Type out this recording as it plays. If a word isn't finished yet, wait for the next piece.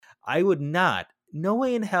I would not. No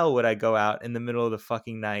way in hell would I go out in the middle of the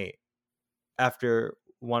fucking night after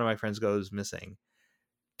one of my friends goes missing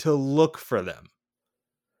to look for them.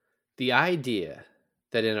 The idea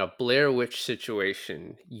that in a Blair Witch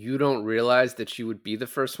situation, you don't realize that you would be the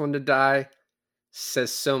first one to die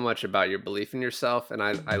says so much about your belief in yourself, and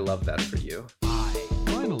I love that for you. I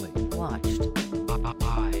finally watched.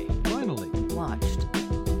 I finally watched.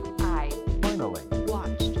 I Finally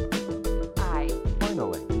watched. I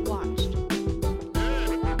finally watched.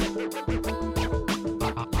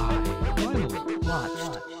 I finally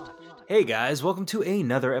watched. Hey guys, welcome to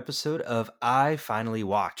another episode of I Finally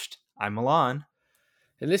Watched. I'm Milan.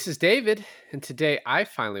 And this is David, and today I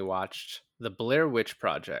finally watched The Blair Witch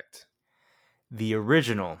Project. The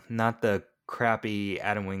original, not the crappy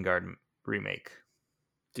Adam Wingard remake.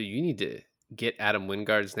 Dude, you need to get Adam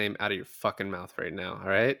Wingard's name out of your fucking mouth right now, all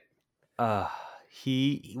right?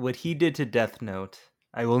 What he did to Death Note,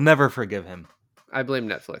 I will never forgive him. I blame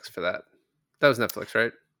Netflix for that. That was Netflix,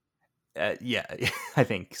 right? Yeah, I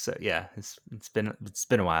think so. Yeah, it's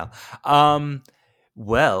been a while.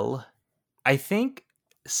 Well, I think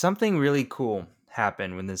something really cool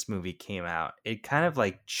happened when this movie came out. It kind of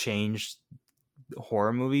like changed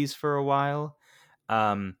horror movies for a while,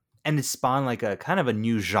 and it spawned like a kind of a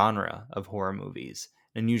new genre of horror movies,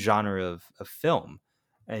 a new genre of film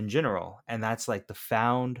in general, and that's like the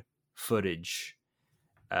found footage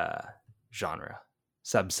genre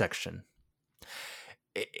subsection.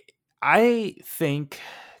 I think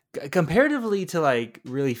comparatively to like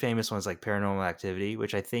really famous ones like Paranormal Activity,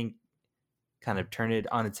 which I think kind of turned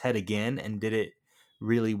it on its head again and did it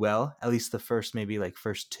really well, at least the first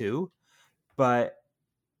two. But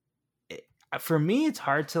for me, it's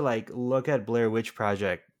hard to like look at Blair Witch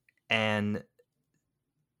Project, and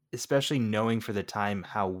especially knowing for the time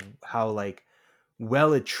how like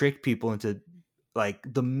well it tricked people into like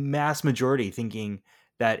the mass majority thinking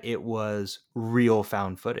that it was real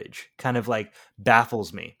found footage, kind of like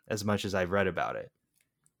baffles me as much as I've read about it.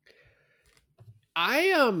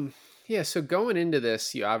 So going into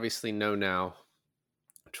this, you obviously know now,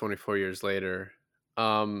 24 years later.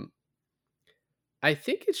 I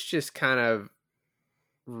think it's just kind of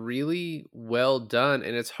really well done,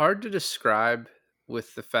 and it's hard to describe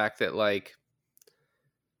with the fact that like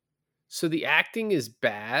so the acting is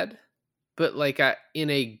bad, but like in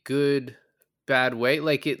a good bad way.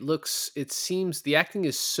 Like it seems the acting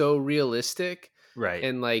is so realistic, Right.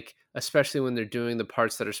 and like especially when they're doing the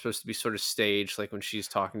parts that are supposed to be sort of staged, like when she's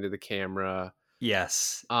talking to the camera.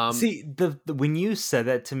 Yes. Um See, the when you said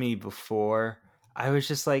that to me before, I was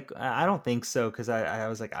just like, I don't think so, because I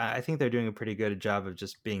was like, I think they're doing a pretty good job of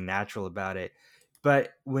just being natural about it. But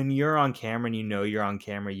when you're on camera and you know you're on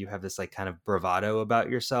camera, you have this like kind of bravado about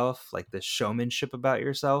yourself, like this showmanship about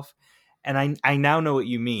yourself. And I now know what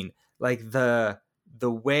you mean. Like the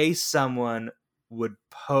way someone would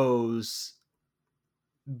pose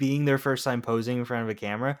being their first time posing in front of a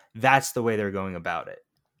camera, that's the way they're going about it.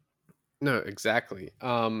 no, exactly.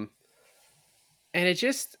 And it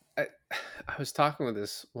just I was talking with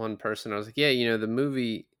this one person. I was like, yeah, the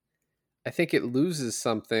movie, I think it loses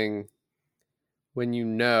something when you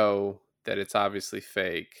know that it's obviously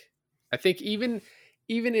fake. I think even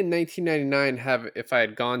in 1999, if I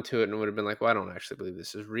had gone to it and would have been like, well, I don't actually believe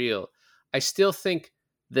this is real, I still think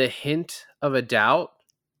the hint of a doubt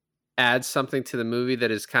adds something to the movie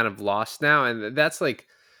that is kind of lost now. And that's like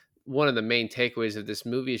one of the main takeaways of this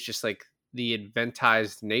movie is just like the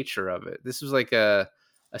inventized nature of it. This was like a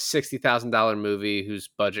 $60,000 movie whose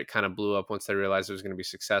budget kind of blew up once they realized it was going to be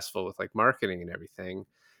successful with like marketing and everything.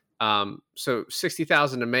 So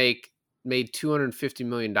 60,000 to make, made $250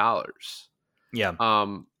 million. Yeah.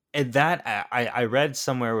 Um, And that I read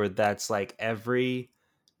somewhere where that's like every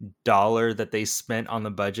dollar that they spent on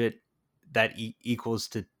the budget that equals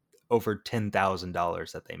to over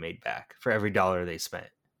 $10,000 that they made back for every dollar they spent.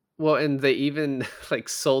 well, and they even like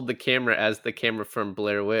sold the camera as the camera from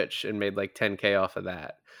Blair Witch and made like 10K off of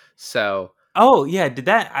that. So Oh yeah, did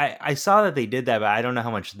that? I saw that they did that, but I don't know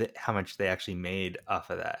how much they actually made off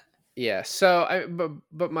of that. yeah, so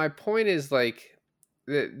but my point is like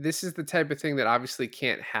this is the type of thing that obviously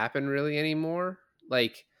can't happen really anymore.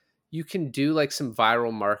 Like you can do like some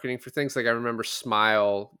viral marketing for things. Like I remember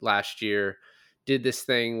Smile last year did this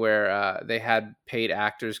thing where they had paid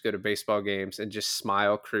actors go to baseball games and just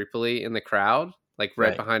smile creepily in the crowd, like right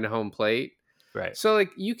Right. behind a home plate. Right. So like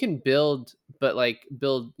you can build, but like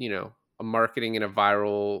build, a marketing in a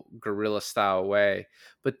viral guerrilla style way.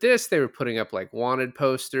 But this, they were putting up like wanted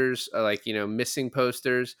posters, like, missing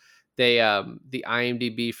posters. They, the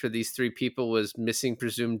IMDb for these three people was missing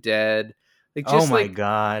presumed dead. Like Oh my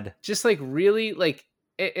god. just like really like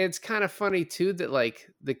it's kind of funny too that like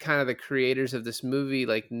the kind of the creators of this movie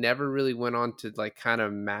like never really went on to like kind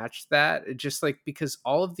of match that. It just like because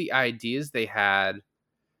all of the ideas they had,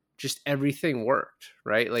 just everything worked,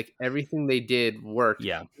 right? Like everything they did worked.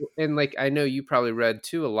 Yeah. And like I know you probably read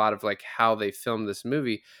too a lot of like how they filmed this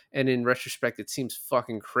movie, and in retrospect it seems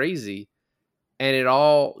fucking crazy, and it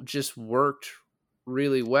all just worked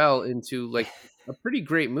really well into like a pretty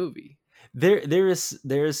great movie. There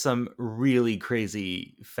is some really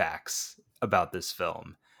crazy facts about this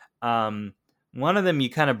film. Um, One of them you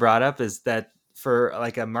kind of brought up is that for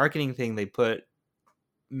like a marketing thing, they put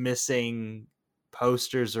missing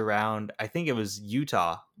posters around. I think it was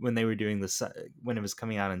Utah when they were doing this when it was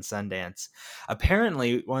coming out in Sundance.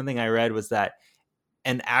 Apparently, one thing I read was that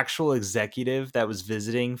an actual executive that was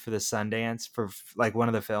visiting for the Sundance for like one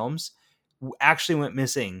of the films actually went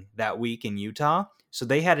missing that week in Utah. So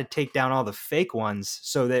they had to take down all the fake ones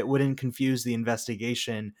so that it wouldn't confuse the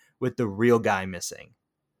investigation with the real guy missing.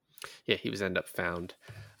 Yeah, he was end up found.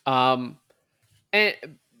 Um and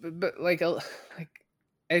but like like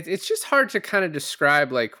it's just hard to kind of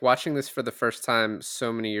describe like watching this for the first time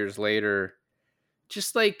so many years later.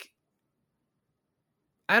 Just like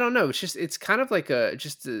I don't know, it's just it's kind of like a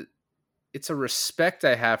just a it's a respect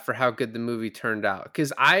I have for how good the movie turned out.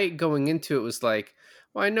 Because I going into it was like,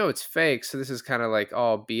 well, I know it's fake, so this is kind of like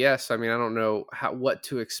all BS. I mean, I don't know what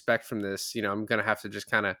to expect from this. You know, I'm gonna have to just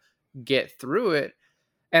kind of get through it.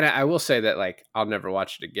 And I will say that like I'll never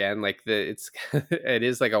watch it again. Like it's it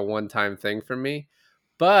is like a one time thing for me,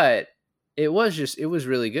 but it was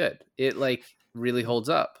really good. It like really holds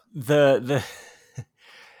up. The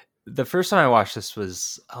the first time I watched this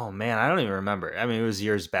was, oh man, I don't even remember. I mean, it was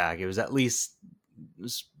years back. It was at least, it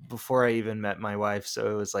was before I even met my wife,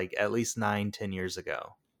 so it was like at least 9-10 years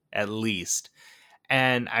ago, at least.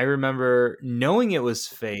 And I remember knowing it was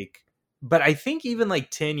fake, but I think even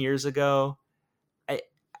like 10 years ago, I,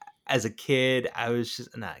 as a kid, I was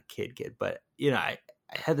just not a kid, but I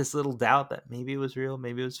had this little doubt that maybe it was real,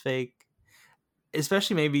 maybe it was fake.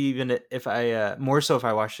 Especially maybe even if I more so if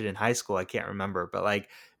I watched it in high school, I can't remember, but like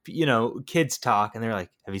kids talk and they're like,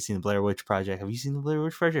 "Have you seen the Blair Witch Project? Have you seen the Blair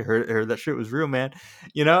Witch Project? Heard that shit was real, man."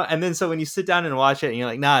 And then so when you sit down and watch it, and you're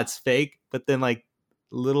like, "Nah, it's fake," but then like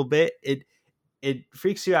a little bit, it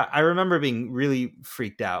freaks you out. I remember being really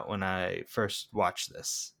freaked out when I first watched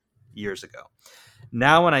this years ago.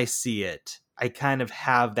 Now when I see it, I kind of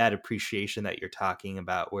have that appreciation that you're talking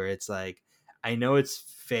about, where it's like, I know it's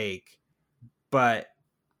fake, but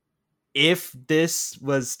if this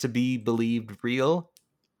was to be believed real,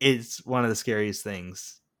 it's one of the scariest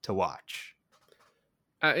things to watch.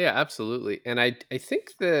 Yeah, absolutely. And I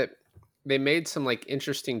think that they made some like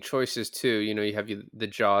interesting choices too. You know, you have the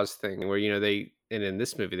Jaws thing where they and in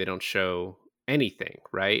this movie they don't show anything,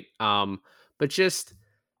 right? But just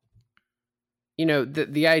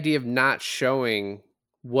the idea of not showing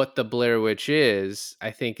what the Blair Witch is,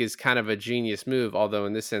 I think, is kind of a genius move. Although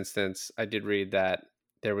in this instance, I did read that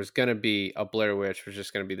there was going to be a Blair Witch, was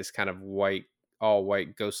just going to be this kind of all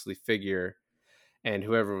white, ghostly figure, and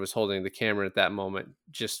whoever was holding the camera at that moment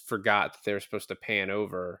just forgot that they were supposed to pan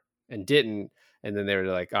over and didn't, and then they were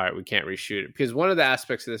like, "All right, we can't reshoot it," because one of the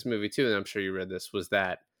aspects of this movie too, and I'm sure you read this, was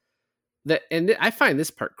I find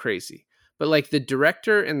this part crazy. But like the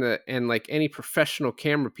director and like any professional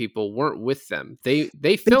camera people weren't with them. They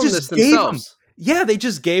filmed this themselves. Yeah, they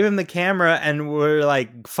just gave him the camera and were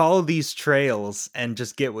like, follow these trails and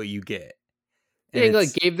just get what you get. They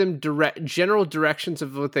like gave them general directions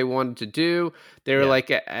of what they wanted to do. They were like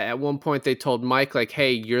at one point they told Mike like,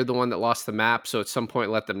 "Hey, you're the one that lost the map, so at some point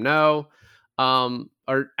let them know."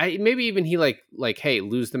 Maybe even he like, "Hey,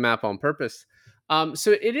 lose the map on purpose."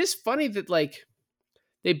 So it is funny that like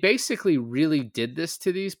they basically really did this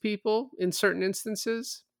to these people in certain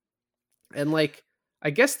instances. And like,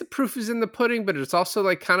 I guess the proof is in the pudding, but it's also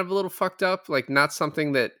like kind of a little fucked up. Like not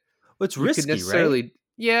something that it's risky, right?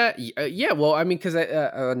 Yeah. Yeah. Well, I mean, cause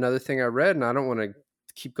another thing I read, and I don't want to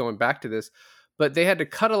keep going back to this, but they had to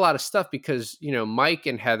cut a lot of stuff because, Mike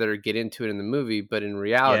and Heather get into it in the movie, but in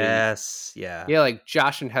reality, yes. Yeah. Yeah. Like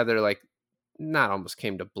Josh and Heather, like, not almost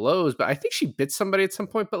came to blows, but I think she bit somebody at some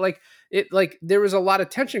point. But like there was a lot of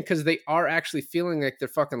tension because they are actually feeling like they're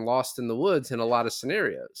fucking lost in the woods in a lot of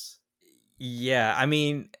scenarios. Yeah, I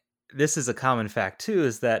mean, this is a common fact too,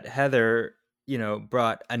 is that Heather,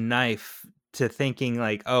 brought a knife to thinking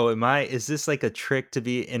like, oh, is this like a trick to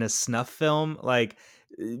be in a snuff film? Like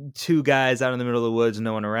two guys out in the middle of the woods,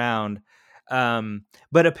 no one around.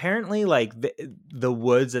 But apparently like the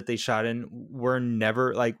woods that they shot in weren't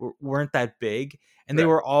that big, and they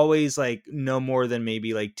were always like no more than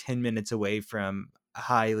maybe like 10 minutes away from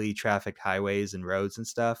highly trafficked highways and roads and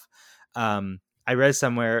stuff. I read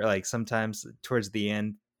somewhere like sometimes towards the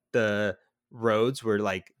end the roads were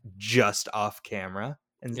like just off camera,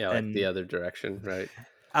 Yeah, like the other direction, right?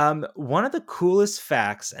 one of the coolest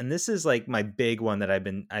facts, and this is like my big one that I've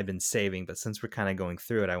been saving, but since we're kind of going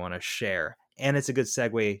through it, I want to share, and it's a good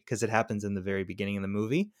segue because it happens in the very beginning of the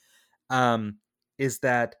movie. Is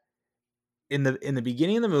that in the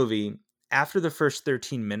beginning of the movie, after the first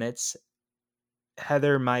 13 minutes,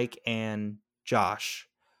 Heather, Mike, and Josh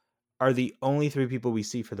are the only three people we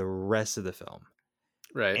see for the rest of the film.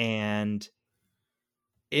 Right. And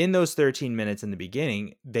in those 13 minutes in the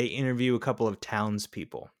beginning, they interview a couple of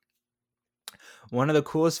townspeople. One of the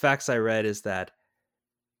coolest facts I read is that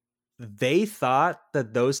they thought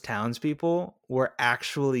that those townspeople were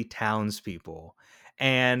actually townspeople.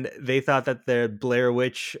 And they thought that the Blair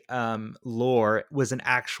Witch lore was an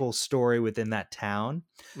actual story within that town.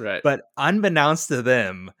 Right. But unbeknownst to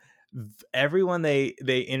them, everyone they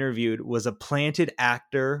interviewed was a planted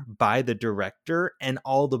actor by the director, and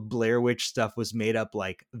all the Blair Witch stuff was made up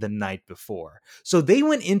like the night before. So they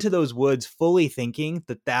went into those woods fully thinking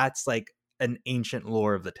that that's like an ancient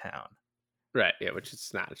lore of the town. Right. Yeah, which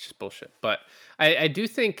it's not. It's just bullshit. But I do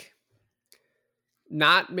think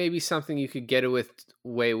not maybe something you could get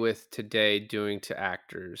away with today doing to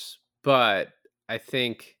actors, but I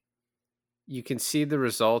think you can see the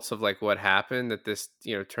results of like what happened, that this,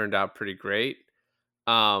 turned out pretty great.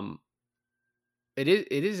 Um it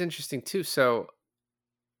is interesting too. So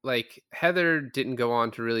like Heather didn't go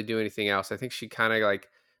on to really do anything else. I think she kind of like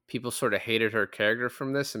people sort of hated her character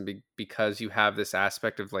from this, and because you have this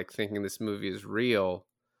aspect of like thinking this movie is real,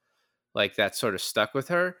 like that sort of stuck with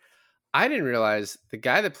her. I didn't realize the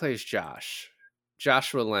guy that plays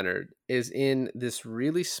Joshua Leonard, is in this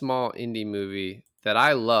really small indie movie that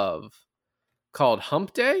I love called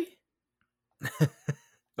Hump Day.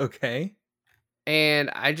 Okay. And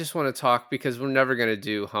I just want to talk, because we're never going to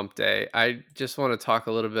do Hump Day. I just want to talk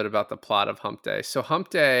a little bit about the plot of Hump Day. So Hump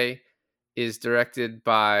Day is directed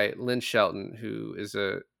by Lynn Shelton, who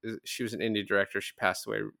she was an indie director. She passed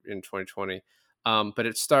away in 2020. But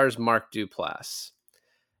it stars Mark Duplass.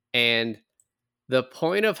 And the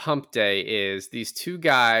point of Hump Day is these two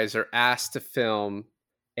guys are asked to film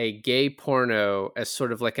a gay porno as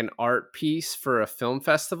sort of like an art piece for a film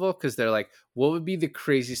festival, because they're like, what would be the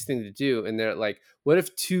craziest thing to do? And they're like, what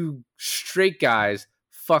if two straight guys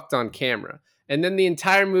fucked on camera? And then the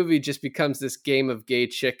entire movie just becomes this game of gay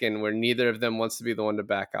chicken where neither of them wants to be the one to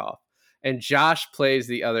back off. And Josh plays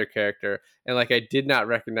the other character, and like I did not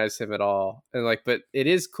recognize him at all. And like, but it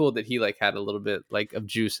is cool that he like had a little bit like of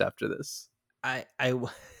juice after this. I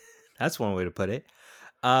that's one way to put it.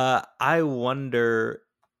 I wonder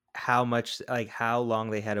how much, like how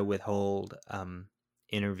long they had to withhold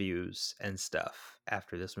interviews and stuff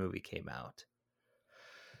after this movie came out.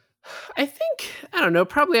 I think, I don't know,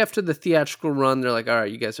 probably after the theatrical run, they're like, all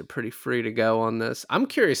right, you guys are pretty free to go on this. I'm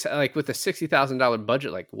curious, like with a $60,000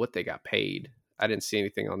 budget, like what they got paid. I didn't see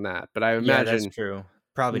anything on that, but I Yeah, imagine that's true.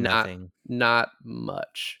 Probably nothing. Not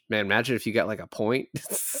much. Man, imagine if you got like a point.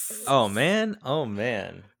 Oh man.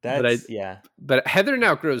 That's yeah. But Heather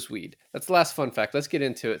now grows weed. That's the last fun fact. Let's get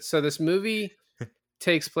into it. So this movie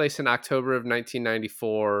takes place in October of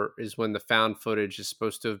 1994 is when the found footage is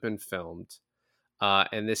supposed to have been filmed.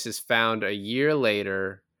 And this is found a year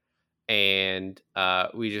later, and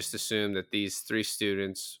we just assume that these three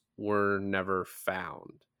students were never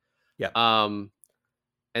found. Yeah.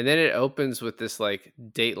 And then it opens with this like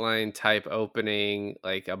Dateline type opening,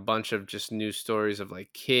 like a bunch of just news stories of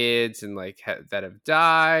like kids and like that have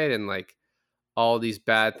died, and like all these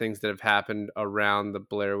bad things that have happened around the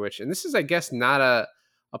Blair Witch. And this is, I guess, not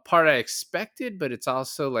a part I expected, but it's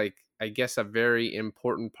also like, I guess, a very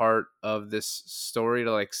important part of this story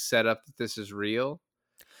to like set up that this is real.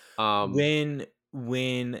 When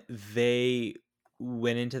they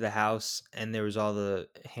went into the house and there was all the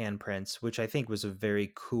handprints, which I think was a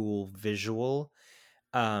very cool visual.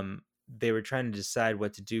 They were trying to decide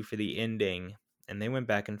what to do for the ending, and they went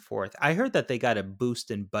back and forth. I heard that they got a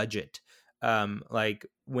boost in budget. Like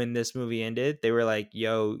when this movie ended, they were like,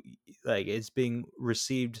 yo, like it's being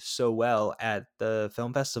received so well at the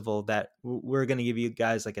film festival that we're going to give you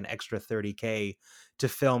guys like an extra $30,000 to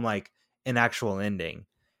film like an actual ending.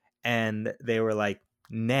 And they were like,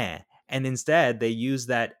 nah. And instead they used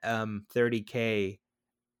that $30,000.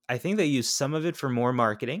 I think they used some of it for more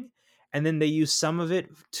marketing, and then they used some of it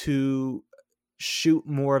to shoot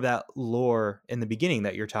more of that lore in the beginning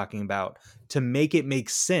that you're talking about, to make it make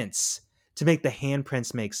sense to make the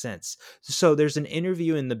handprints make sense. So there's an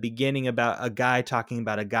interview in the beginning about a guy talking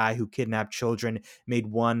about a guy who kidnapped children, made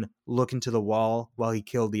one look into the wall while he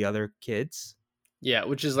killed the other kids. Yeah,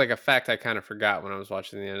 which is like a fact I kind of forgot when I was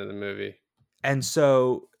watching the end of the movie. And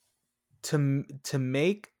so to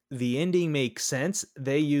make the ending make sense,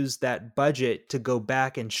 they used that budget to go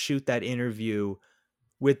back and shoot that interview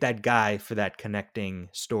with that guy for that connecting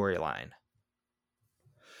storyline.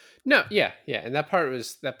 No, yeah, and that part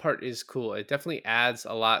is cool. It definitely adds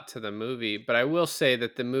a lot to the movie, but I will say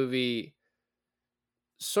that the movie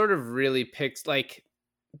sort of really picks like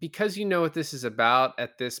because you know what this is about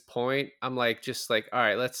at this point. I'm like just like, all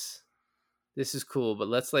right, this is cool, but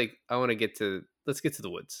I want to let's get to the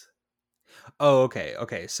woods. Oh,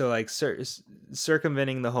 okay. So like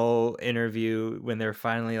circumventing the whole interview when they're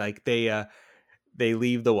finally like they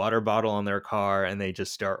leave the water bottle on their car and they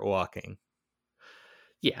just start walking.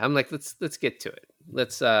 Yeah, I'm like let's get to it.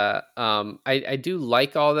 I do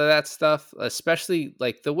like all of that stuff, especially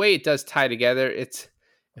like the way it does tie together.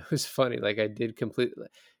 It was funny. Like I did completely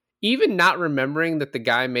even not remembering that the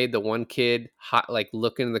guy made the one kid hot like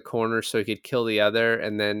look in the corner so he could kill the other,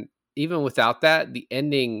 and then even without that, the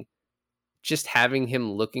ending just having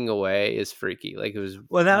him looking away is freaky. Like it was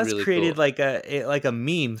Well, now it's really created cool. like a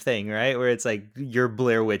meme thing, right? Where it's like you're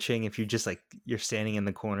Blair witching if you just like you're standing in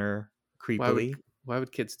the corner Why would creepily. why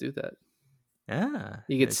would kids do that? Ah,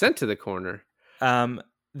 You get sent to the corner. Um,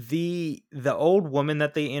 the old woman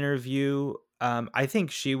that they interview, I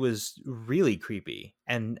think she was really creepy,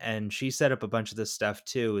 and she set up a bunch of this stuff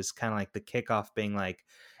too. Is kind of like the kickoff being like,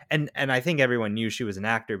 and I think everyone knew she was an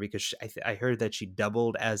actor because I heard that she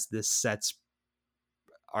doubled as this set's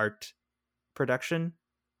art production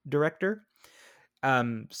director.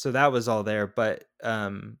 So that was all there, but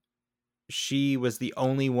she was the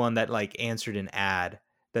only one that like answered an ad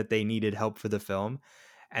that they needed help for the film.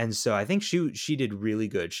 And so I think she did really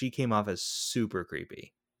good. She came off as super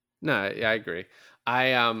creepy. No, yeah, I agree.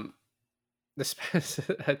 I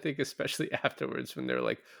I think especially afterwards when they're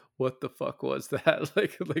like, "What the fuck was that?"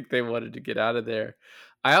 like they wanted to get out of there.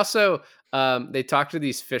 I also they talked to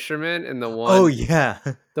these fishermen, and Oh yeah.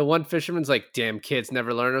 the one fisherman's like, "Damn kids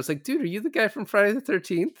never learn." I was like, "Dude, are you the guy from Friday the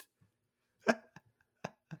 13th?"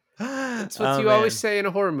 That's what Oh you always man. say in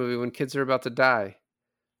a horror movie when kids are about to die.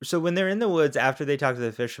 So when they're in the woods after they talk to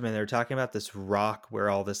the fishermen, they're talking about this rock where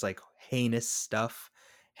all this like heinous stuff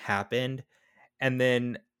happened. And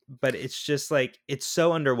then but it's just like it's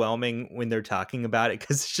so underwhelming when they're talking about it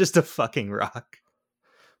because it's just a fucking rock.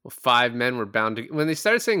 Well, five men were bound to. When they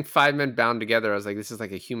started saying five men bound together, I was like, "This is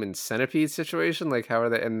like a human centipede situation." Like, how are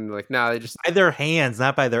they? And like, nah, they just. By their hands,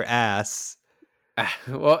 not by their ass.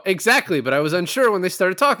 Well, exactly. But I was unsure when they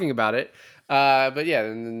started talking about it. But yeah,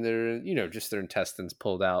 and then they're just their intestines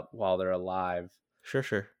pulled out while they're alive.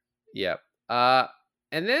 Sure. Yep. And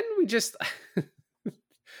then we just.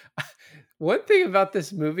 One thing about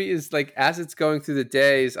this movie is like as it's going through the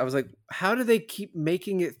days, I was like, how do they keep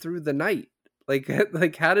making it through the night? Like,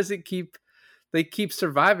 like how does it keep? They keep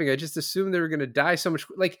surviving. I just assumed they were going to die so much.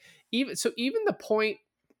 Like even the point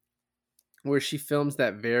where she films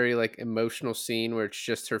that very like emotional scene where it's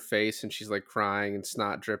just her face and she's like crying and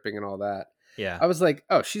snot dripping and all that. Yeah. I was like,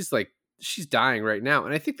 oh, she's dying right now.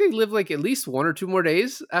 And I think they live like at least 1 or 2 more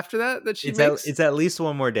days after that she makes. It's at least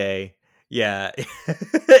one more day. Yeah.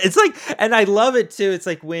 It's like, and I love it too. It's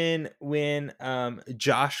like when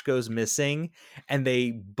Josh goes missing and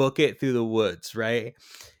they book it through the woods, right?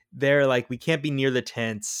 They're like, we can't be near the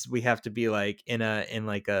tents. We have to be like in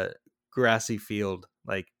like a grassy field.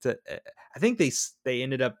 Like I think they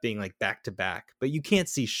ended up being like back to back, but you can't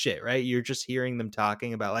see shit, right? You're just hearing them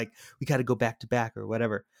talking about like we got to go back to back or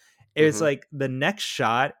whatever. It's Mhm. like the next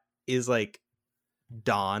shot is like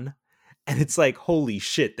dawn, and it's like holy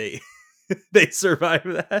shit, they they survive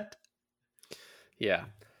that. Yeah.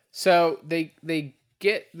 So they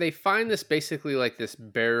find this basically like this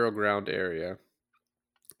burial ground area.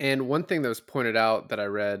 And one thing that was pointed out that I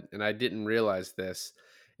read, and I didn't realize this,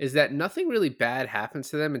 is that nothing really bad happens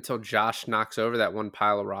to them until Josh knocks over that one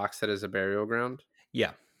pile of rocks that is a burial ground.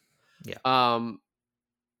 Yeah. Yeah. Um,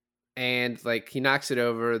 and like he knocks it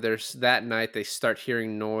over. There's that night they start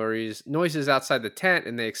hearing noises outside the tent,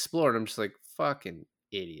 and they explore. And I'm just like, fucking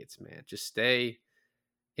idiots, man. Just stay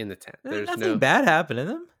in the tent. There's Nothing no bad happened to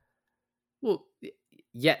them. well,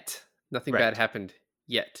 yet nothing bad Right. happened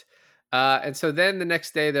yet. And so then the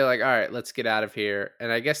next day they're like, all right, let's get out of here.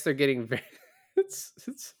 And I guess they're getting very. It's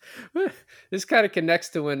this kind of connects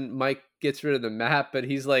to when Mike gets rid of the map, but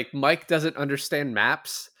he's like, Mike doesn't understand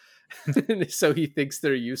maps, so he thinks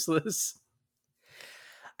they're useless.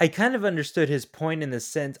 I kind of understood his point in the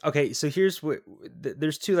sense. Okay, so here's what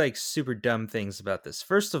there's two like super dumb things about this.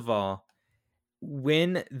 First of all,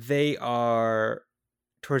 when they are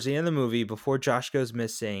towards the end of the movie, before Josh goes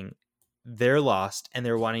missing, they're lost and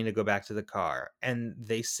they're wanting to go back to the car, and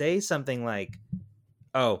they say something like,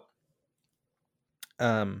 "Oh,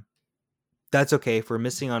 that's okay. If we're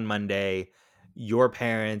missing on Monday, your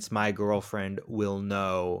parents, my girlfriend will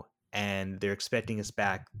know, and they're expecting us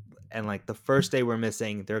back. And like the first day we're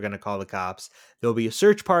missing, they're going to call the cops. There'll be a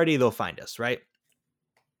search party. They'll find us, right?"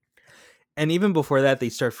 And even before that, they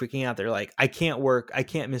start freaking out. They're like, I can't work. I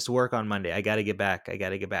can't miss work on Monday. I got to get back. I got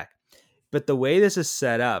to get back. But the way this is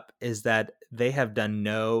set up is that they have done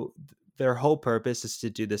their whole purpose is to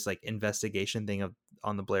do this like investigation thing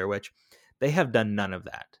on the Blair Witch. They have done none of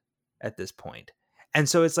that at this point. And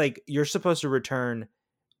so it's like, you're supposed to return,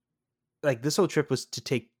 like this whole trip was to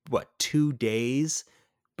take 2 days,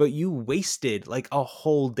 but you wasted like a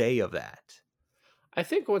whole day of that. I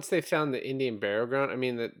think once they found the Indian burial ground, I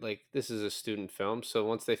mean that like this is a student film, so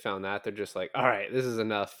once they found that, they're just like, all right, this is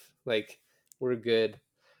enough. Like we're good.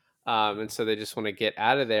 And so they just want to get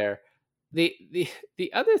out of there. The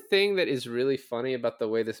other thing that is really funny about the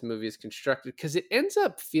way this movie is constructed, because it ends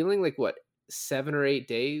up feeling like 7 or 8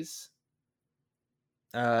 days.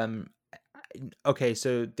 Okay,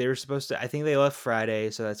 so they were supposed to, I think they left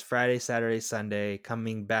Friday, so that's Friday, Saturday, Sunday,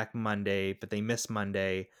 coming back Monday, but they missed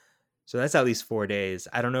Monday. So that's at least 4 days.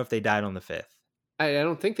 I don't know if they died on the 5th. I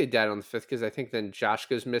don't think they died on the 5th, because I think then Josh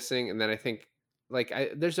goes missing, and then I think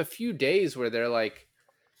there's a few days where they're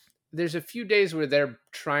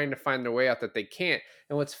trying to find their way out that they can't.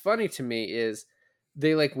 And what's funny to me is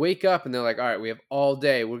they like wake up and they're like, all right, we have all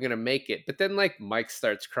day, we're gonna make it. But then like Mike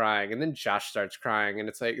starts crying and then Josh starts crying, and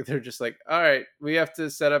it's like they're just like, all right, we have to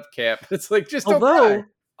set up camp. It's like, just don't cry.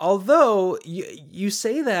 Although you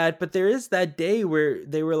say that, but there is that day where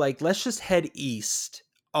they were like, let's just head east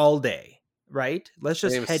all day, right? Let's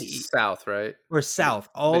just head east south, right? Or south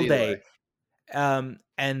all either day. way.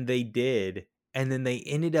 And they did, and then they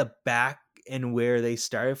ended up back in where they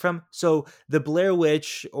started from. So the Blair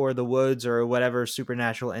Witch or the woods or whatever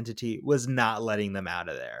supernatural entity was not letting them out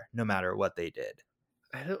of there, no matter what they did.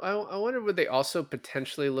 I wonder, were they also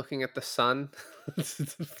potentially looking at the sun?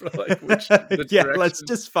 For like yeah, let's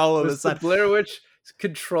just follow the sun. The Blair Witch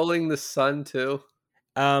controlling the sun too.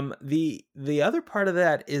 The other part of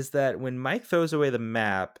that is that when Mike throws away the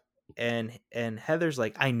map and Heather's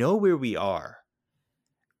like, I know where we are.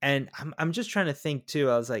 And I'm just trying to think too.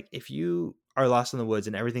 I was like, if you are lost in the woods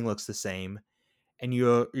and everything looks the same and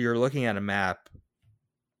you're looking at a map,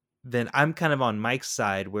 then I'm kind of on Mike's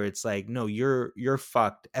side, where it's like, no, you're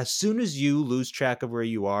fucked. As soon as you lose track of where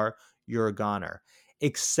you are, you're a goner.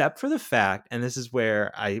 Except for the fact, and this is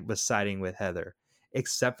where I was siding with Heather,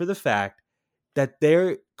 except for the fact that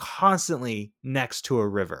they're constantly next to a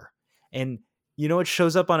river. And you know what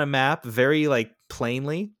shows up on a map very like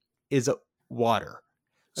plainly is water.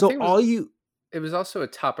 So it was also a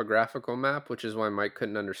topographical map, which is why Mike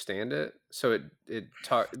couldn't understand it. So it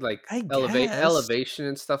talked like elevation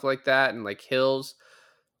and stuff like that, and like hills.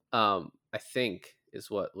 I think is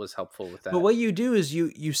what was helpful with that. But what you do is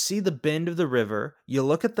you see the bend of the river. You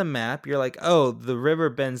look at the map. You're like, oh, the river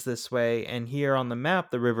bends this way, and here on the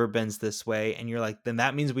map the river bends this way, and you're like, then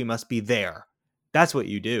that means we must be there. That's what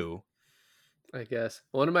you do, I guess.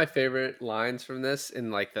 One of my favorite lines from this,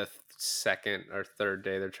 in like the second or third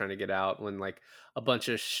day they're trying to get out, when like a bunch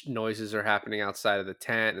of noises are happening outside of the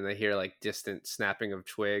tent and they hear like distant snapping of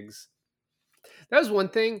twigs. That was one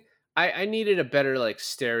thing. I needed a better like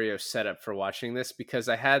stereo setup for watching this, because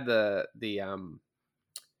I had the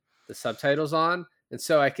subtitles on, and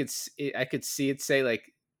so I could see it say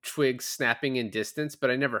like twigs snapping in distance, but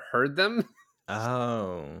I never heard them.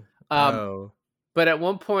 But at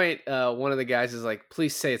one point, one of the guys is like,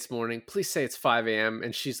 please say it's morning. Please say it's 5 a.m.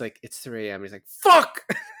 And she's like, it's 3 a.m. He's like, fuck!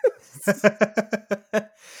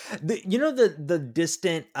 the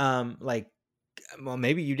distant, like, well,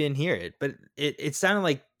 maybe you didn't hear it, but it sounded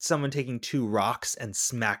like someone taking two rocks and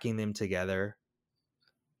smacking them together.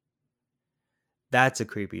 That's a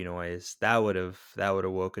creepy noise. That would have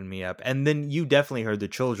woken me up. And then you definitely heard the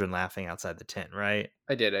children laughing outside the tent, right?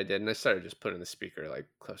 I did. And I started just putting the speaker like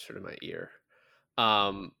closer to my ear.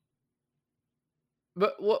 But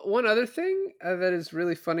one other thing that is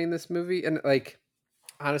really funny in this movie, and like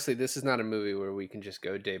honestly, this is not a movie where we can just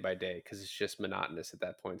go day by day, because it's just monotonous at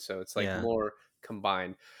that point. So it's like more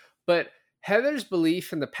combined. But Heather's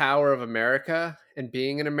belief in the power of America and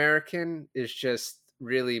being an American is just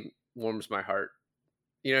really warms my heart.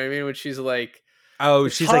 You know what I mean? When she's like, oh,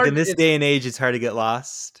 she's like, in this day and age, it's hard to get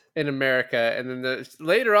lost in America. And then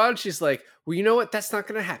later on, she's like, well, you know what? That's not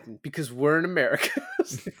going to happen because we're in America.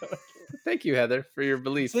 Thank you, Heather, for your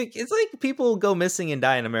belief. It's like people go missing and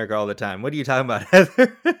die in America all the time. What are you talking about,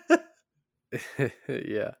 Heather?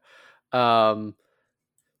 Yeah. Um,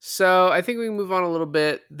 so I think we can move on a little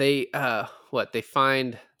bit. They they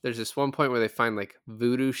find there's this one point where they find like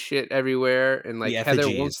voodoo shit everywhere and like The effigies.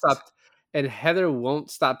 Heather won't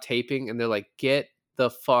stop taping and they're like, get the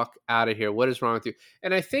fuck out of here. What is wrong with you?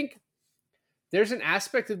 And I think there's an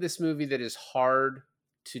aspect of this movie that is hard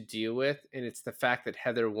to deal with, and it's the fact that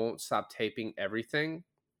Heather won't stop taping everything.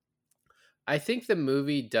 I think the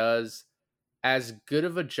movie does as good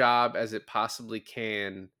of a job as it possibly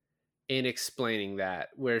can in explaining that,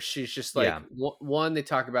 where she's just like, Yeah. one, they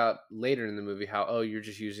talk about later in the movie how, oh, you're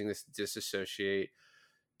just using this to disassociate.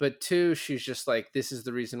 But two, she's just like, this is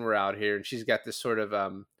the reason we're out here. And she's got this sort of,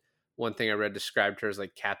 one thing I read described her as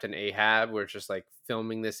like Captain Ahab, where it's just like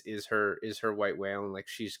filming this is her white whale. And like,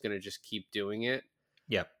 she's going to just keep doing it.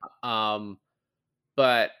 Yep.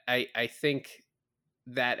 But I think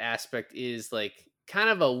that aspect is like kind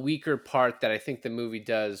of a weaker part that I think the movie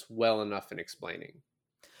does well enough in explaining.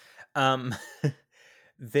 Um,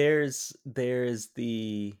 there's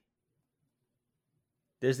the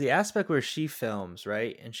aspect where she films,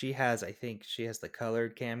 right? And I think she has the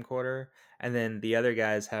colored camcorder, and then the other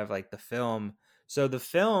guys have like the film. So the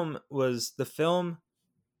film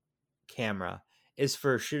camera is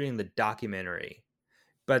for shooting the documentary,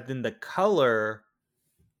 but then the color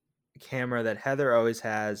camera that Heather always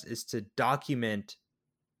has is to document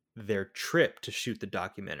their trip to shoot the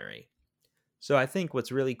documentary. So I think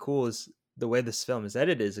what's really cool is the way this film is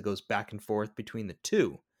edited is it goes back and forth between the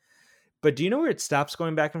two. But do you know where it stops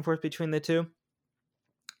going back and forth between the two?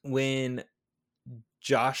 When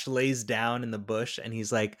Josh lays down in the bush and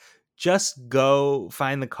he's like, just go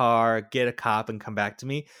find the car, get a cop, and come back to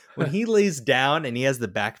me. When he lays down and he has the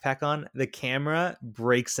backpack on, the camera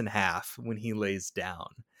breaks in half when he lays down.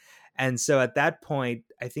 And so at that point,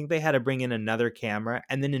 I think they had to bring in another camera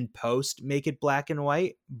and then in post make it black and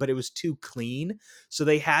white, but it was too clean. So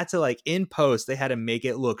they had to like in post, they had to make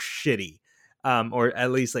it look shitty, or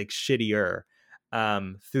at least like shittier,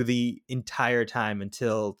 through the entire time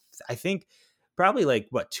until I think probably like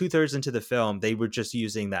 2/3 into the film, they were just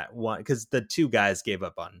using that one because the two guys gave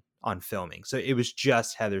up on filming. So it was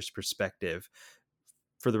just Heather's perspective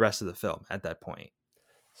for the rest of the film at that point.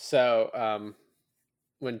 So,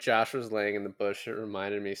 when Josh was laying in the bush, it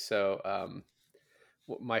reminded me. So,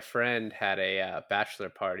 my friend had a bachelor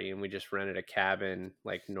party, and we just rented a cabin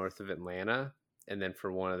like north of Atlanta. And then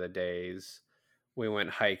for one of the days, we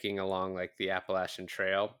went hiking along like the Appalachian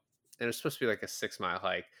Trail, and it was supposed to be like a 6 mile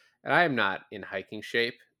hike. And I am not in hiking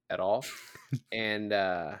shape at all. And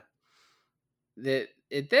it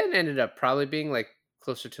then ended up probably being like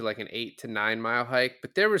closer to like an 8 to 9 mile hike.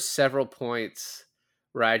 But there were several points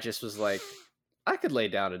where I just was like, I could lay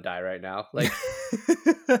down and die right now. Like,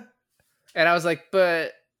 and I was like,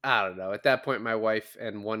 but I don't know. At that point, my wife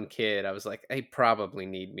and one kid, I was like, they probably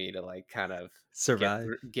need me to like kind of Survive.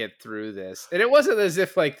 get through this. And it wasn't as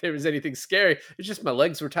if like there was anything scary. It's just my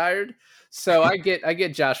legs were tired. So I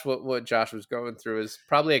get Josh what Josh was going through is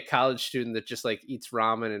probably a college student that just like eats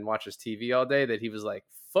ramen and watches TV all day, that he was like,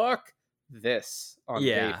 fuck this on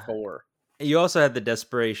day 4. You also had the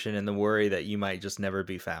desperation and the worry that you might just never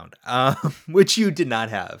be found, which you did not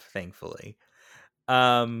have, thankfully.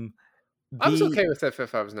 I was okay with it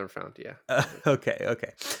if I was never found. Yeah. Okay.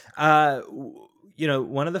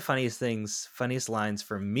 One of the funniest lines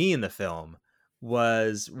for me in the film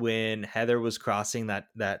was when Heather was crossing that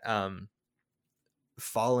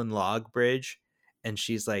fallen log bridge, and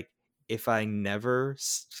she's like, if I never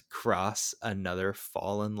cross another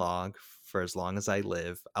fallen log for as long as I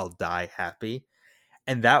live, I'll die happy.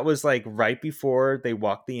 And that was like right before they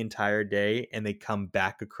walk the entire day and they come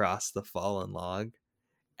back across the fallen log.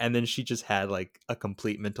 And then she just had like a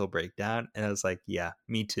complete mental breakdown. And I was like, yeah,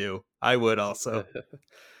 me too. I would also.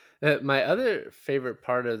 My other favorite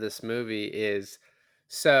part of this movie is,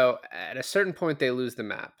 so at a certain point, they lose the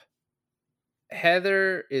map.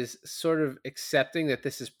 Heather is sort of accepting that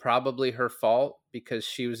this is probably her fault because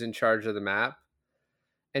she was in charge of the map.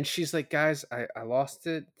 And she's like, guys, I lost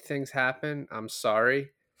it. Things happen. I'm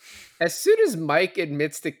sorry. As soon as Mike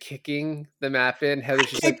admits to kicking the map in,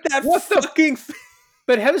 Heather's just like, what the fucking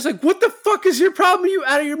But Heather's like, what the fuck is your problem? Are you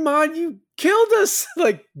out of your mind? You killed us.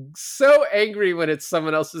 Like, so angry when it's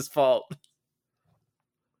someone else's fault.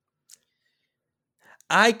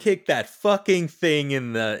 I kicked that fucking thing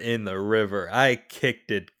in the river. I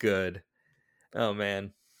kicked it good. Oh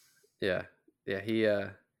man. Yeah. He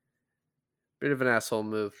bit of an asshole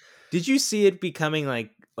move. Did you see it becoming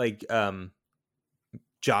like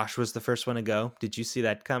Josh was the first one to go. Did you see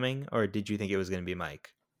that coming, or did you think it was going to be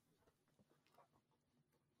Mike?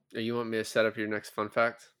 You want me to set up your next fun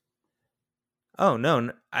fact? Oh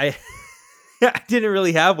no, I I didn't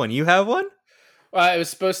really have one. You have one? Well, it was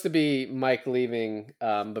supposed to be Mike leaving,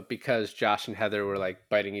 but because Josh and Heather were like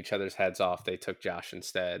biting each other's heads off, they took Josh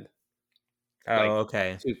instead, like Oh,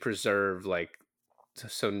 okay. to preserve, like,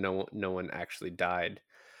 so no one actually died.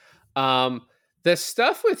 Um, the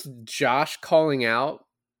stuff with Josh calling out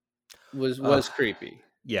was Ugh, creepy.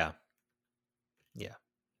 yeah, yeah.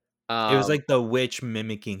 It was Um, like the witch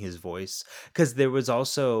mimicking his voice, because there was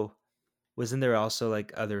also wasn't there also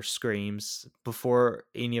like other screams before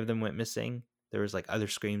any of them went missing? There was like other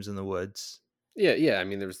screams in the woods. yeah. I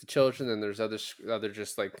mean, there was the children, and there's other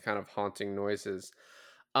just like kind of haunting noises.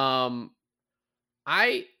 Um,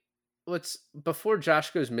 I what's before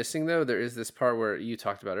Josh goes missing though, there is this part where you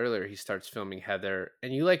talked about earlier. He starts filming Heather,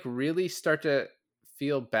 and you like really start to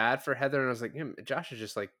feel bad for Heather. And I was like, Josh is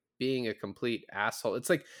just like being a complete asshole. It's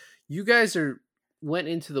like you guys are went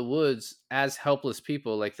into the woods as helpless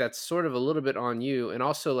people. Like that's sort of a little bit on you, and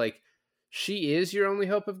also like she is your only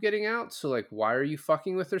hope of getting out. So like, why are you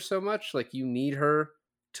fucking with her so much? Like you need her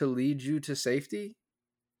to lead you to safety.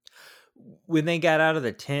 When they got out of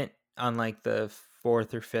the tent on like the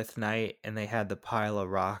fourth or fifth night, and they had the pile of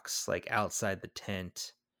rocks like outside the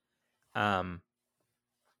tent, um,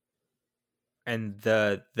 and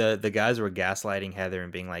the guys were gaslighting Heather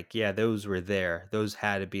and being like, "Yeah, those were there. Those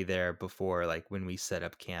had to be there before, like when we set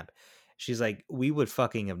up camp." She's like, "We would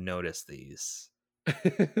fucking have noticed these.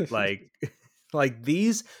 Like, like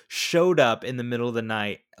these showed up in the middle of the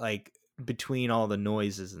night, like between all the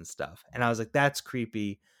noises and stuff." And I was like, "That's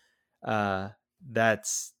creepy.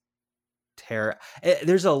 That's terror."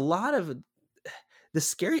 There's a lot of the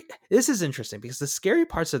scary. This is interesting because the scary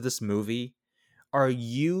parts of this movie are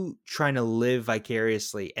you trying to live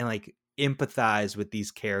vicariously and like empathize with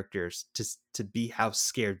these characters to be how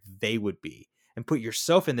scared they would be and put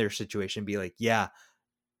yourself in their situation and be like, yeah,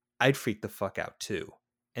 I'd freak the fuck out too.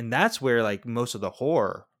 And that's where like most of the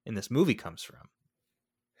horror in this movie comes from.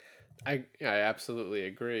 I absolutely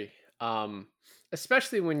agree. Um,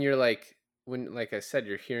 Especially when you're like when like I said,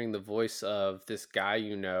 you're hearing the voice of this guy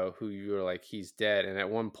you know who you're like he's dead, and at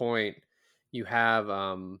one point you have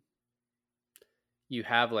um you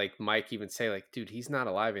have like Mike even say like, dude, he's not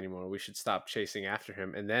alive anymore. We should stop chasing after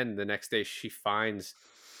him. And then the next day she finds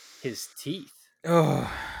his teeth. Oh,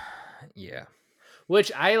 yeah. Which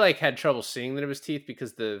I like had trouble seeing that it was teeth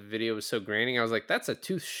because the video was so graining. I was like, that's a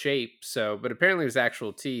tooth shape. So, but apparently it was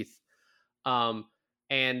actual teeth. Um,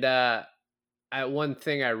 and one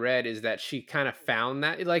thing I read is that she kind of found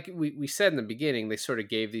that, like we said in the beginning, they sort of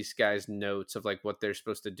gave these guys notes of like what they're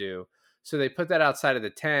supposed to do. So they put that outside of the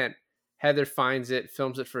tent. Heather finds it,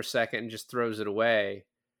 films it for a second, and just throws it away.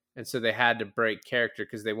 And so they had to break character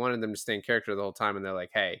because they wanted them to stay in character the whole time. And they're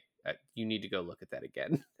like, hey, you need to go look at that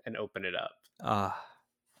again and open it up. Uh,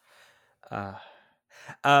 uh,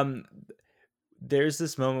 um, there's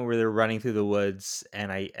this moment where they're running through the woods,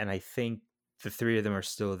 and I think the three of them are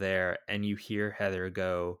still there, and you hear Heather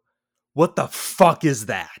go, "What the fuck is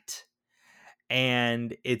that?"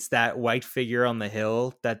 And it's that white figure on the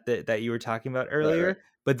hill that you were talking about earlier.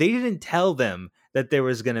 But they didn't tell them that there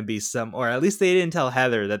was going to be some, or at least they didn't tell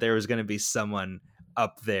Heather that there was going to be someone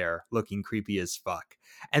up there looking creepy as fuck.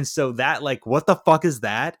 And so that like, what the fuck is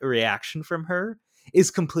that reaction from her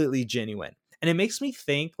is completely genuine. And it makes me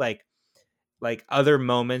think like other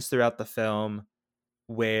moments throughout the film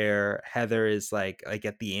where Heather is like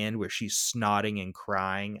at the end where she's snotting and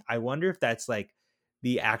crying. I wonder if that's like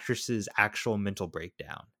the actress's actual mental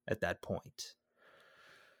breakdown at that point.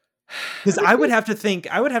 Because I would have to think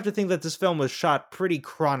that this film was shot pretty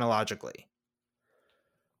chronologically.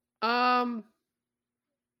 Um,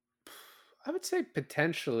 I would say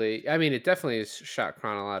potentially. I mean, it definitely is shot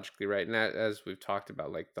chronologically, right? And as we've talked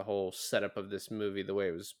about, like the whole setup of this movie, the way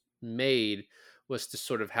it was made was to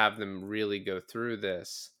sort of have them really go through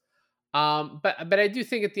this. But I do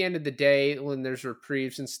think at the end of the day, when there's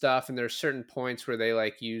reprieves and stuff, and there's certain points where they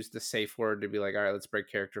like use the safe word to be like, all right, let's break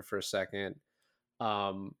character for a second.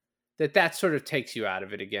 Um, that sort of takes you out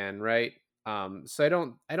of it again, right? So I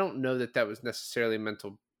don't know that was necessarily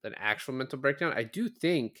an actual mental breakdown. I do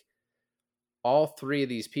think all three of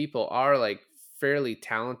these people are like fairly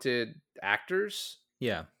talented actors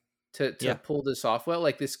Yeah. to Yeah. pull this off well.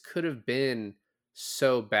 Like this could have been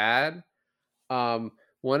so bad. Um,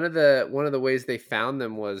 one of the ways they found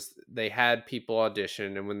them was they had people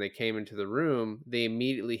audition, and when they came into the room, they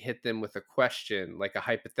immediately hit them with a question, like a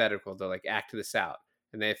hypothetical. They're like, act this out.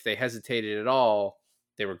 And if they hesitated at all,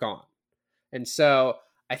 they were gone. And so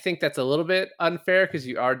I think that's a little bit unfair because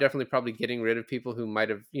you are definitely probably getting rid of people who might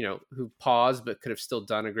have, who paused but could have still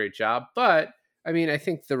done a great job. But I mean, I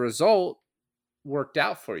think the result worked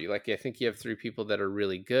out for you. Like, I think you have three people that are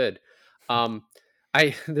really good. Um,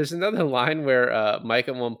 there's another line where Mike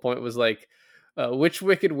at one point was like, which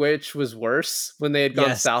Wicked Witch was worse when they had gone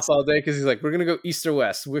Yes. south all day? Because he's like, we're gonna go east or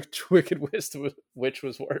west. Which Wicked Witch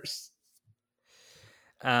was worse?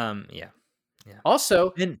 Yeah.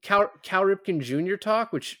 Also, And Cal Ripken Jr.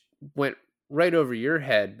 talk, which went right over your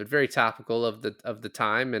head, but very topical of the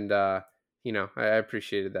time, and I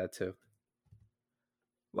appreciated that too.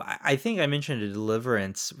 I think I mentioned a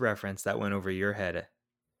Deliverance reference that went over your head.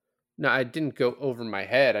 No, I didn't go over my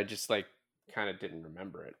head. I just like kind of didn't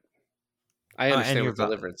remember it. I And understand your what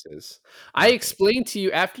Deliverance is. I okay. explained to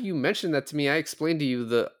you after you mentioned that to me. I explained to you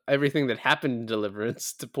the everything that happened in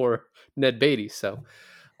Deliverance to poor Ned Beatty. So,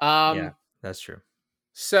 Yeah, um, that's true.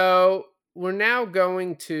 so we're now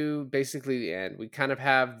going to basically the end. We kind of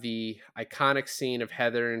have the iconic scene of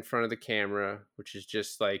Heather in front of the camera, which is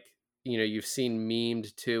just like, you've seen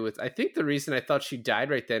memed too. With I think the reason I thought she died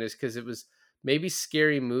right then is because it was maybe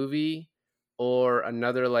Scary Movie or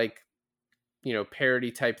another like,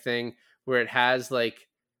 parody type thing where it has like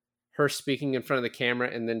her speaking in front of the camera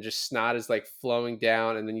and then just snot is like flowing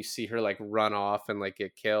down and then you see her like run off and like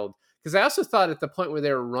get killed. Because I also thought at the point where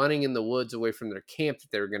they were running in the woods away from their camp that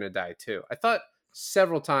they were going to die too. I thought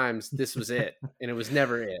several times this was it and it was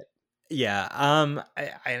never it. Yeah.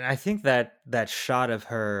 I think that shot of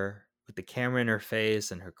her with the camera in her face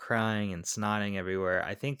and her crying and snotting everywhere,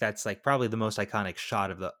 I think that's like probably the most iconic shot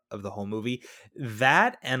of the whole movie.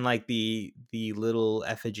 That and like the little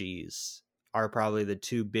effigies are probably the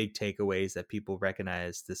two big takeaways that people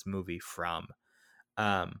recognize this movie from.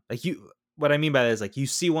 Like what I mean by that is like you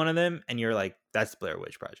see one of them and you're like, that's the Blair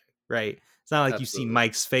Witch Project, right? It's not like you see Absolutely.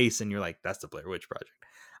 Mike's face and you're like, that's the Blair Witch Project.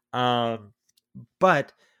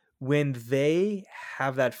 But when they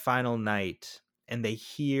have that final night and they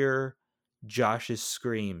hear Josh's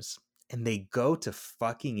screams and they go to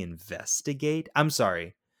fucking investigate, I'm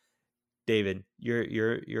sorry, David,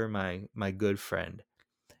 you're my good friend.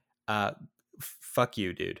 Uh, Fuck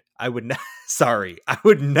you, dude. I would not. Sorry, I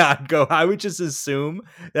would not go. I would just assume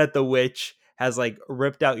that the witch has like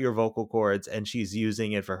ripped out your vocal cords and she's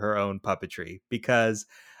using it for her own puppetry because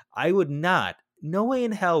I would not. No way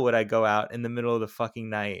in hell would I go out in the middle of the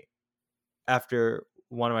fucking night after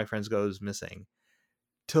one of my friends goes missing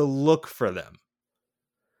to look for them.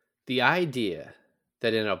 The idea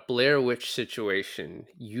that in a Blair Witch situation,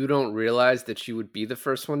 you don't realize that you would be the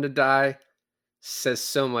first one to die says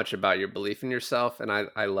so much about your belief in yourself. And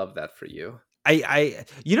I love that for you.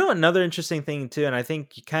 Another interesting thing too, and I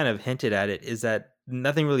think you kind of hinted at it, is that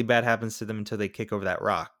nothing really bad happens to them until they kick over that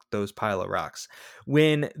rock, those pile of rocks.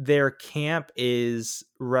 When their camp is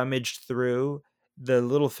rummaged through, the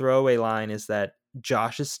little throwaway line is that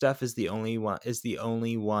Josh's stuff is the only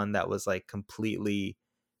one that was like completely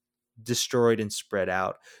destroyed and spread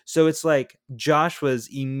out. So it's like Josh was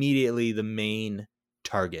immediately the main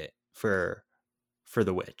target for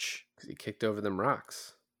the witch. Because he kicked over them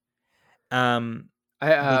rocks. Um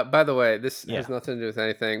By the way, this yeah, has nothing to do with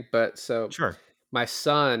anything, but so sure. my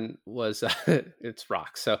son was it's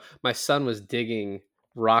rocks. So my son was digging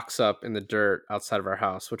rocks up in the dirt outside of our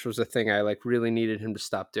house, which was a thing I like really needed him to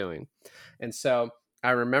stop doing. And so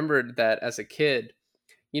I remembered that as a kid,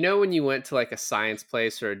 when you went to like a science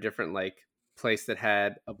place or a different like place that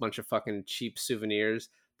had a bunch of fucking cheap souvenirs,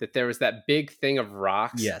 that there was that big thing of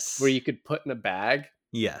rocks where Yes. you could put in a bag.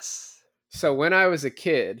 Yes. So when I was a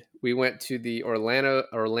kid, we went to the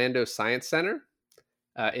Orlando Science Center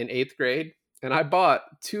in 8th grade, and I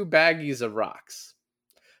bought 2 baggies of rocks.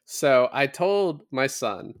 So I told my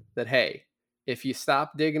son that, hey, if you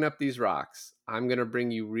stop digging up these rocks, I'm going to bring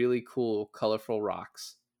you really cool, colorful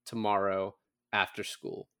rocks tomorrow after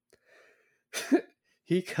school.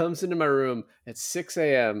 He comes into my room at 6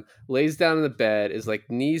 a.m., lays down in the bed, is like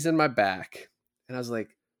knees in my back. And I was like,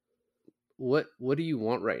 what do you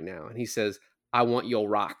want right now? And he says, I want your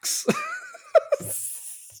rocks.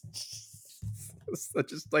 I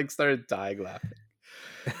just like started dying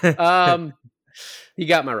laughing. He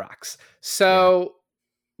got my rocks. So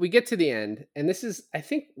we get to the end, and this is, I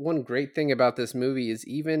think, one great thing about this movie is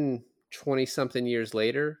even 20 something years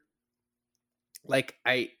later, like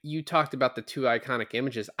you talked about the 2 iconic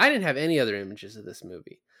images. I didn't have any other images of this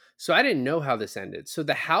movie. So I didn't know how this ended. So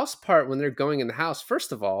the house part, when they're going in the house,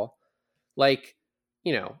 first of all, like,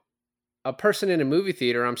 a person in a movie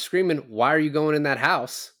theater, I'm screaming, why are you going in that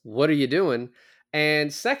house? What are you doing?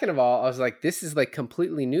 And second of all, I was like, this is like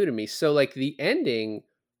completely new to me. So like the ending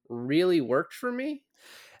really worked for me.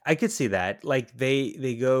 I could see that. Like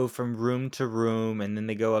they go from room to room and then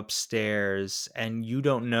they go upstairs and you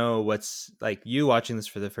don't know what's like you watching this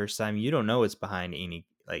for the first time, you don't know what's behind any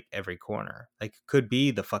like every corner. Like could be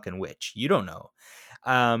the fucking witch. You don't know.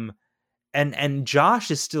 Um and Josh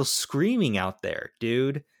is still screaming out there,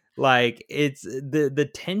 dude. Like it's the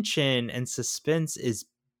tension and suspense is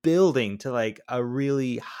building to like a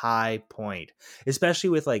really high point, especially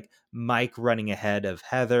with like Mike running ahead of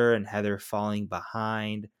Heather and Heather falling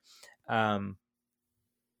behind. Um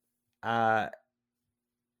uh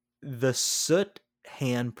the soot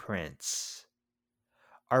handprints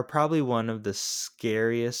are probably one of the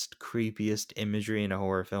scariest, creepiest imagery in a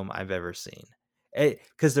horror film I've ever seen.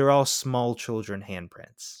 Because they're all small children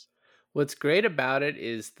handprints. What's great about it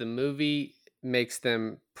is the movie makes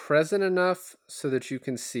them present enough so that you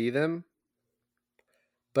can see them,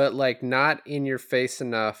 but like not in your face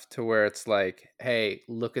enough to where it's like, hey,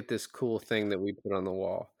 look at this cool thing that we put on the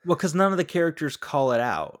wall. Well, because none of the characters call it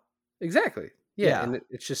out. Exactly. Yeah, Yeah. and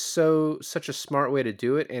it's just such a smart way to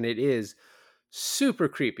do it, and it is super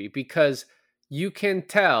creepy because you can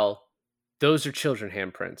tell those are children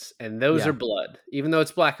handprints and those Yeah. are blood. Even though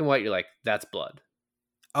it's black and white, you're like, that's blood.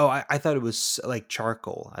 Oh, I thought it was like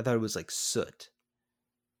charcoal. I thought it was like soot.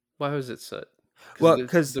 Why was it soot? Well,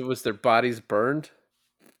 Because because was their bodies burned?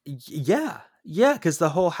 yeah, because the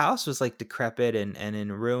whole house was like decrepit and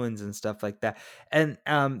in ruins and stuff like that. And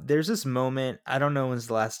there's this moment. I don't know when's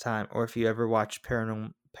the last time, or if you ever watched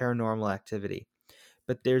Paranormal Activity,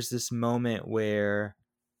 but there's this moment where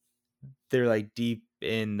they're like deep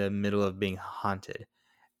in the middle of being haunted,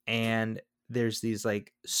 and there's these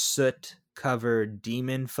like soot covered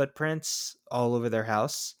demon footprints all over their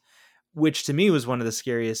house, which to me was one of the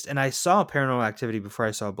scariest. And I saw Paranormal Activity before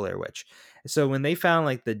I saw Blair Witch. So when they found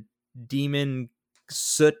like the demon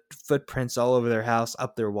soot footprints all over their house,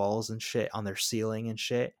 up their walls and shit, on their ceiling and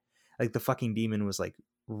shit, like the fucking demon was like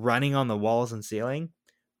running on the walls and ceiling,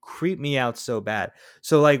 creeped me out so bad.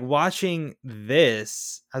 So like watching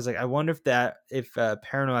this, I was like, I wonder if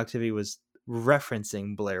Paranormal Activity was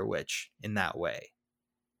referencing Blair Witch in that way.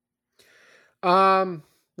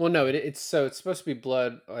 Well, no, it's supposed to be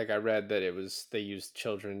blood. Like I read that it was they used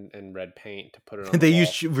children and red paint to put it on the They wall.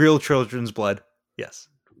 used real children's blood. Yes.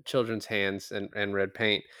 Children's hands and red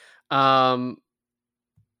paint. But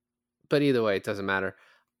either way, it doesn't matter.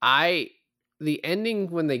 The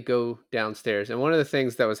ending when they go downstairs, and one of the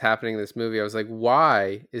things that was happening in this movie, I was like,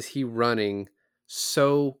 why is he running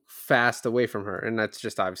so fast away from her? And that's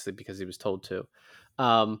just obviously because he was told to.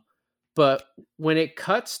 But when it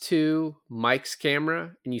cuts to Mike's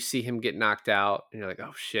camera and you see him get knocked out, and you're like,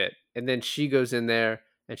 oh shit. And then she goes in there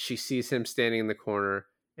and she sees him standing in the corner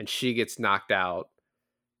and she gets knocked out.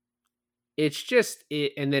 It's just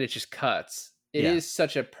it, and then it just cuts. It Yeah. is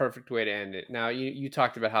such a perfect way to end it. Now, you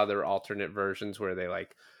talked about how there are alternate versions where they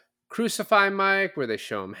like crucify Mike, where they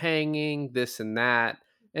show him hanging, this and that.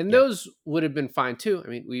 And Yeah. those would have been fine too. I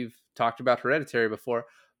mean, we've talked about Hereditary before,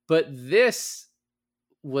 but this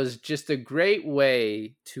was just a great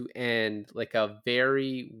way to end like a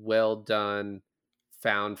very well done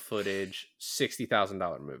found footage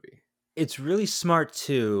 $60,000 movie. It's really smart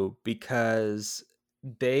too, because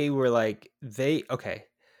they were like okay,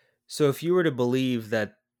 so if you were to believe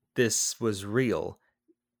that this was real,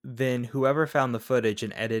 then whoever found the footage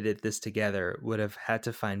and edited this together would have had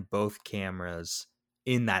to find both cameras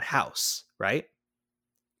in that house, right?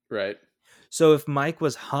 Right. So if Mike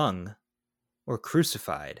was hung or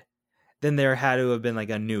crucified, then there had to have been like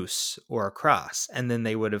a noose or a cross, and then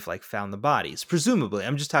they would have like found the bodies, presumably.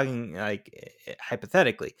 I'm just talking like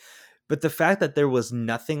hypothetically. But the fact that there was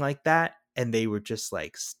nothing like that, and they were just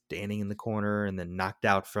like standing in the corner and then knocked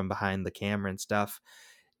out from behind the camera and stuff,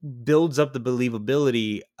 builds up the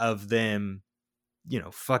believability of them,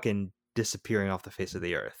 fucking disappearing off the face of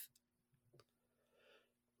the earth.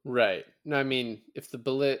 Right. No, I mean, if the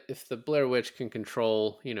Blair Witch can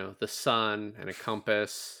control, the sun and a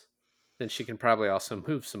compass, then she can probably also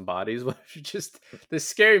move some bodies. What if just the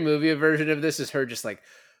scary movie version of this is her just like,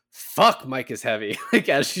 fuck, Mike is heavy, like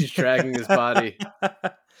as she's dragging his body.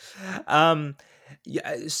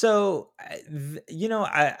 Yeah. So,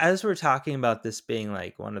 as we're talking about this being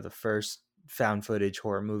like one of the first found footage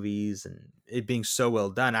horror movies and it being so well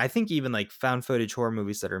done, I think even like found footage horror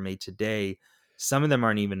movies that are made today, some of them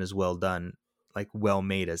aren't even as well done, like well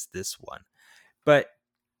made as this one. But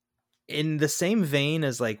in the same vein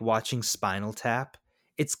as like watching Spinal Tap,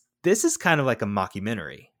 this is kind of like a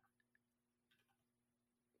mockumentary.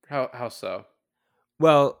 How so?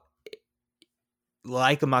 Well,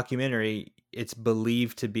 like a mockumentary, it's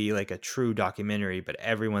believed to be like a true documentary, but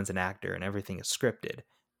everyone's an actor and everything is scripted.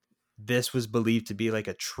 this was believed to be like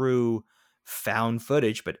a true found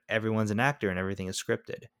footage, but everyone's an actor and everything is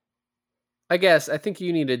scripted. I guess I think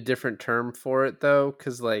you need a different term for it though,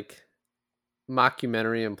 because like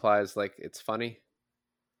mockumentary implies like it's funny.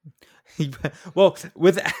 Well,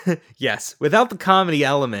 with yes, without the comedy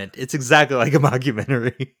element, it's exactly like a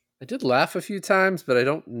mockumentary. I did laugh a few times, but I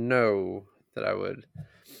don't know that I would.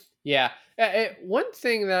 Yeah. One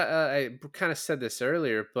thing that I kind of said this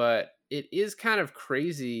earlier, but it is kind of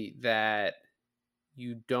crazy that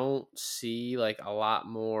you don't see like a lot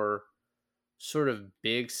more sort of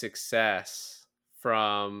big success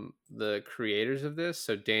from the creators of this.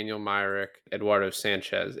 So Daniel Myrick, Eduardo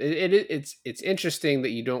Sanchez. It's interesting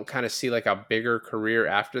that you don't kind of see like a bigger career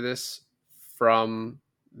after this from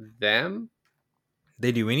them.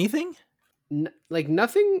 They do anything? Like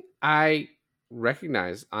nothing I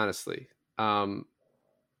recognize, honestly.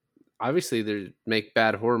 Obviously they make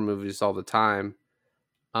bad horror movies all the time.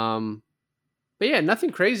 But yeah,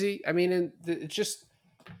 nothing crazy. I mean, and it's just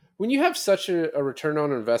when you have such a return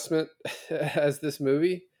on investment as this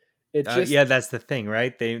movie, it just Yeah, that's the thing,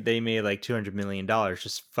 right? They made like $200 million.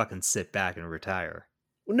 Just fucking sit back and retire.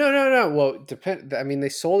 no. Well, depend. I mean, they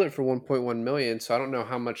sold it for 1.1 million, so I don't know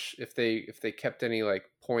how much if they kept any like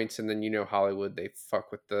points, and then Hollywood they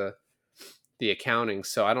fuck with the accounting.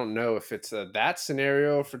 So I don't know if it's that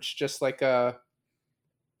scenario, if it's just like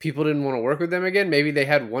people didn't want to work with them again. Maybe they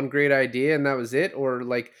had one great idea and that was it, or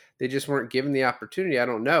like they just weren't given the opportunity. I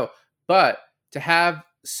don't know. But to have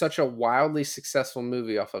such a wildly successful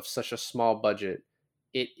movie off of such a small budget,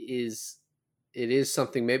 it is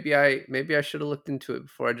something. Maybe I should have looked into it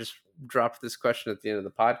before I just dropped this question at the end of the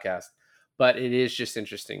podcast. But it is just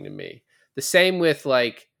interesting to me. The same with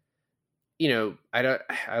like,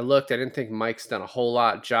 I looked, I didn't think Mike's done a whole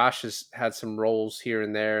lot. Josh has had some roles here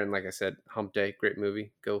and there. And like I said, Hump Day, great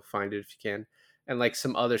movie. Go find it if you can. And like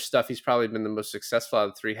some other stuff, he's probably been the most successful out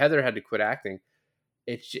of the three. Heather had to quit acting.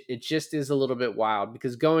 It just is a little bit wild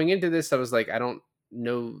because going into this, I was like, I don't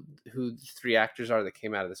know who the three actors are that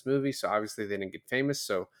came out of this movie. So obviously they didn't get famous.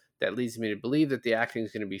 So that leads me to believe that the acting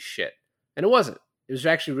is going to be shit. And it wasn't. It was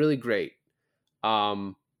actually really great.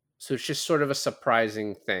 So it's just sort of a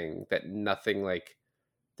surprising thing that nothing like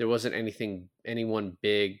there wasn't anyone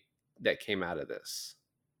big that came out of this.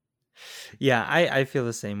 Yeah, I feel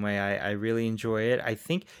the same way. I really enjoy it. I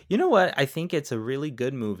think, you know what? I think it's a really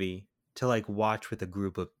good movie to like watch with a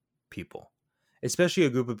group of people, especially a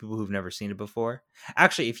group of people who've never seen it before.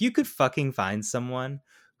 Actually, if you could fucking find someone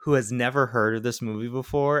who has never heard of this movie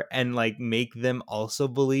before and like make them also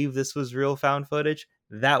believe this was real found footage,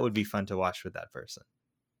 that would be fun to watch with that person.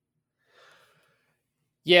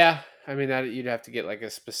 Yeah, I mean that you'd have to get like a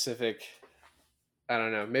specific. I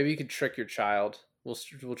don't know. Maybe you could trick your child. We'll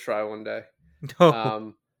try one day.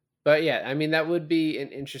 No. But yeah, I mean that would be an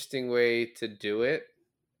interesting way to do it.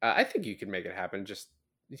 I think you could make it happen. Just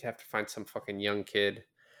you'd have to find some fucking young kid.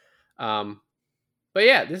 But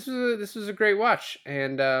yeah, this was a great watch,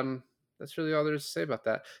 and that's really all there is to say about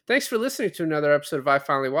that. Thanks for listening to another episode of I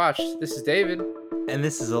Finally Watched. This is David, And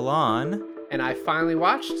this is Alon. and I finally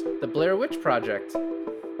watched The Blair Witch Project.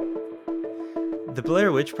 The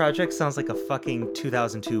Blair Witch Project sounds like a fucking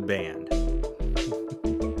 2002 band.